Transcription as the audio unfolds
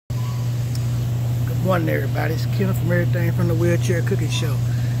Morning, everybody. It's Kenneth from Everything from the Wheelchair Cooking Show.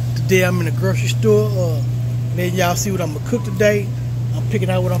 Today I'm in the grocery store. Letting y'all see what I'm gonna cook today. I'm picking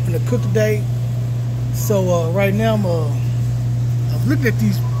out what I'm gonna cook today. So right now I'm looking at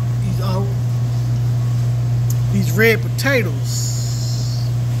these red potatoes.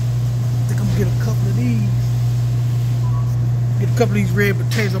 I think I'm gonna get a couple of these. Get a couple of these red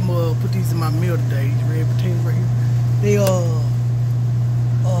potatoes. I'm gonna put these in my meal today. These red potatoes right here. They are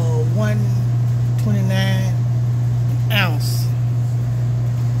 $1.29 an ounce.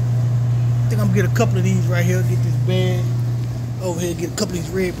 I think I'm gonna get a couple of these right here. Get this bag over here. Get a couple of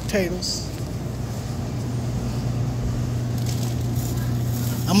these red potatoes.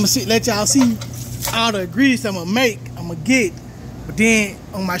 I'm gonna let y'all see all the ingredients I'm gonna get. But then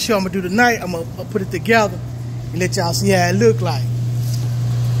on my show I'm gonna do tonight, I'm gonna put it together and let y'all see how it look like.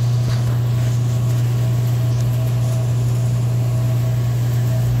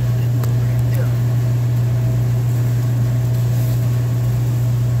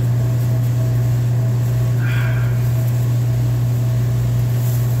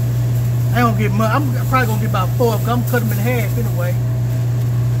 I don't get much. I'm probably gonna get about 4 because I'm cutting them in half anyway.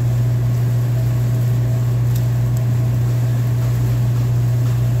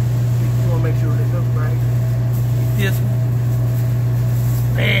 You wanna make sure they look right. Get this one.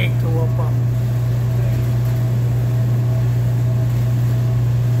 Bang to up on.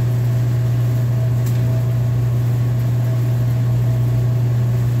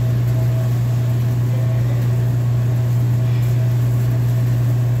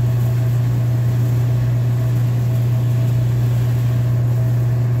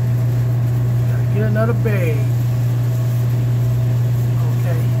 Another bag.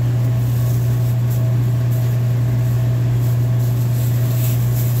 Okay.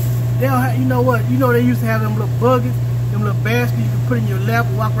 They don't have, you know what? You know they used to have them little buckets, them little baskets you can put in your lap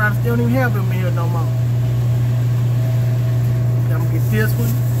and walk around. They don't even have them in here no more. Okay, I'm gonna get this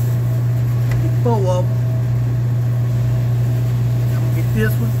one. Get 4 of them. I'm gonna get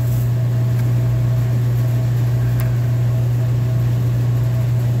this one.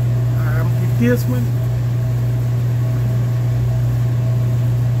 This one.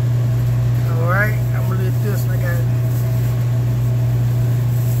 Alright, I'm gonna let this one.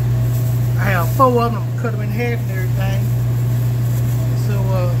 I have 4 of them. I'm gonna cut them in half and everything. So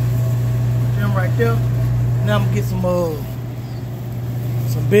them right there. Now I'm gonna get some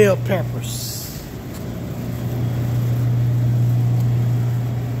bell peppers.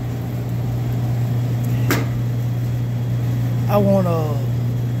 I want a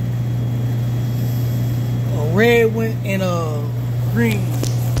red one and a green.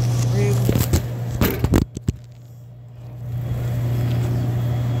 Red one.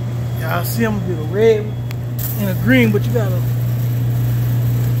 Y'all see I'm gonna get a red one and a green, but you gotta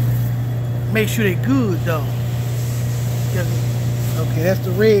make sure they're good though. Okay, that's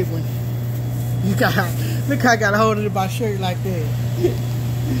the red one. You got look how I got a hold of my shirt like that.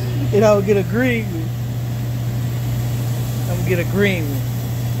 And I'll get a green one. I'm gonna get a green one.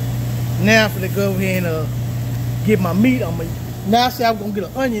 Now I'm gonna go over here and get my meat. Now I say I'm gonna get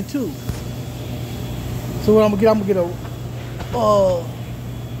an onion too. So what I'm gonna get a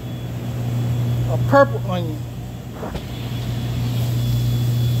purple onion.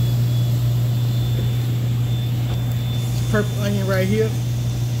 Purple onion right here.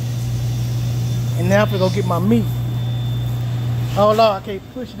 And now I'm gonna go get my meat. Hold on, I can't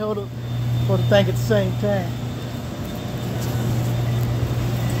push it, hold up for the thing at the same time.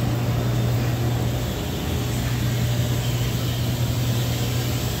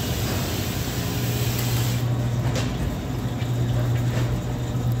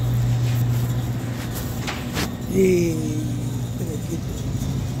 Yeah, okay.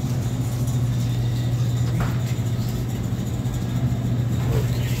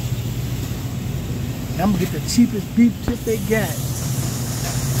 Now I'm gonna get the cheapest beef tip they got.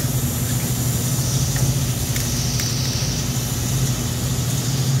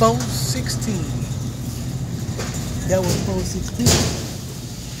 $4.16. That was $4.16.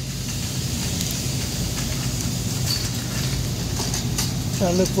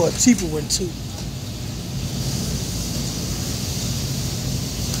 Trying to look for a cheaper one too.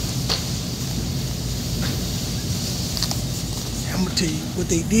 I'm gonna tell you what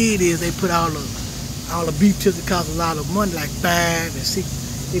they did is they put all the beef tips that cost a lot of money, like $5 and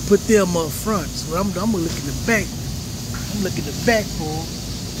 $6. They put them up front. So I'm gonna look in the back. I'm looking at the back for them.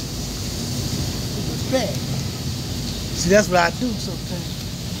 Look at the back. See, that's what I do sometimes.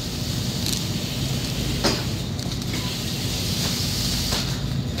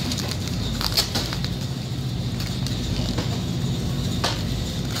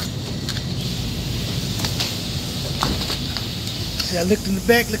 See, I looked in the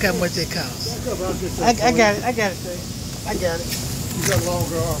back. Look how much they cost. I got it. I got it, sir. I got it. You got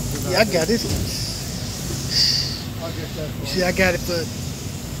longer arms. Yeah, I got this. I'll get that for you. See, I got it for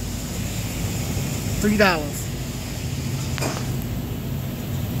 $3.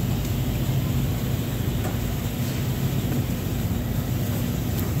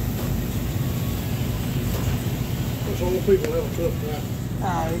 Those old people have a tough time.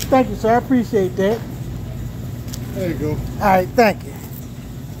 All right, thank you, sir. I appreciate that. There you go. All right, thank you.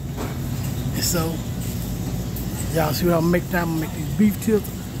 And so, y'all see what I'm making now? I'm gonna make these beef tips.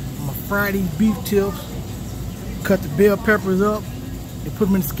 I'm gonna fry these beef tips, cut the bell peppers up, and put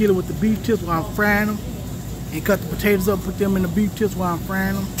them in the skillet with the beef tips while I'm frying them, and cut the potatoes up, put them in the beef tips while I'm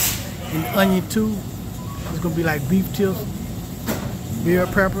frying them, and the onion too. It's gonna be like beef tips, bell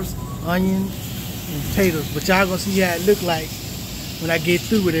peppers, onion, and potatoes. But y'all gonna see how it look like when I get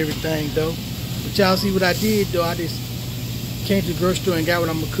through with everything though. But y'all see what I did though. I just came to the grocery store and got what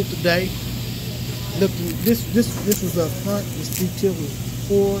I'm gonna cook today. Look, this was up front. This beef tip was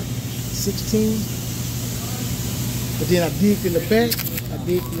 $4.16. But then I digged in the back. I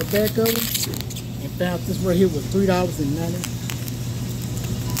digged in the back of it and found this right here was $3.95.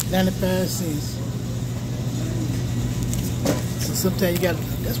 So sometimes you got,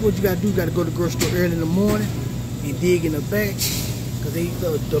 that's what you gotta do. You gotta go to the grocery store early in the morning and dig in the back. Cause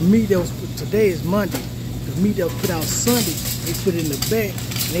the meat that was today is Monday. The meat that was put out Sunday, they put it in the back,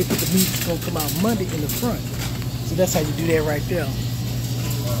 and they put the meat that's gonna come out Monday in the front. So that's how you do that right there.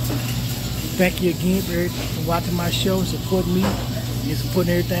 Thank you again for watching my show, supporting me, and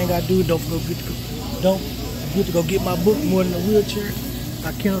supporting everything I do. Don't forget to go get my book, More Than a Wheelchair,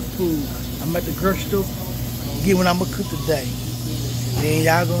 by Kenneth Food. I'm at the grocery store, get what I'm gonna cook today. Then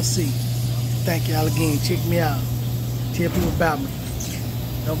y'all gonna see. Thank y'all again. Check me out. Tell people about me.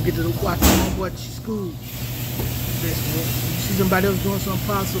 Don't forget to watch my homeboy school. You see somebody else doing something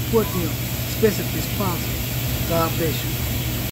positive, support them, especially if it's possible. God bless you.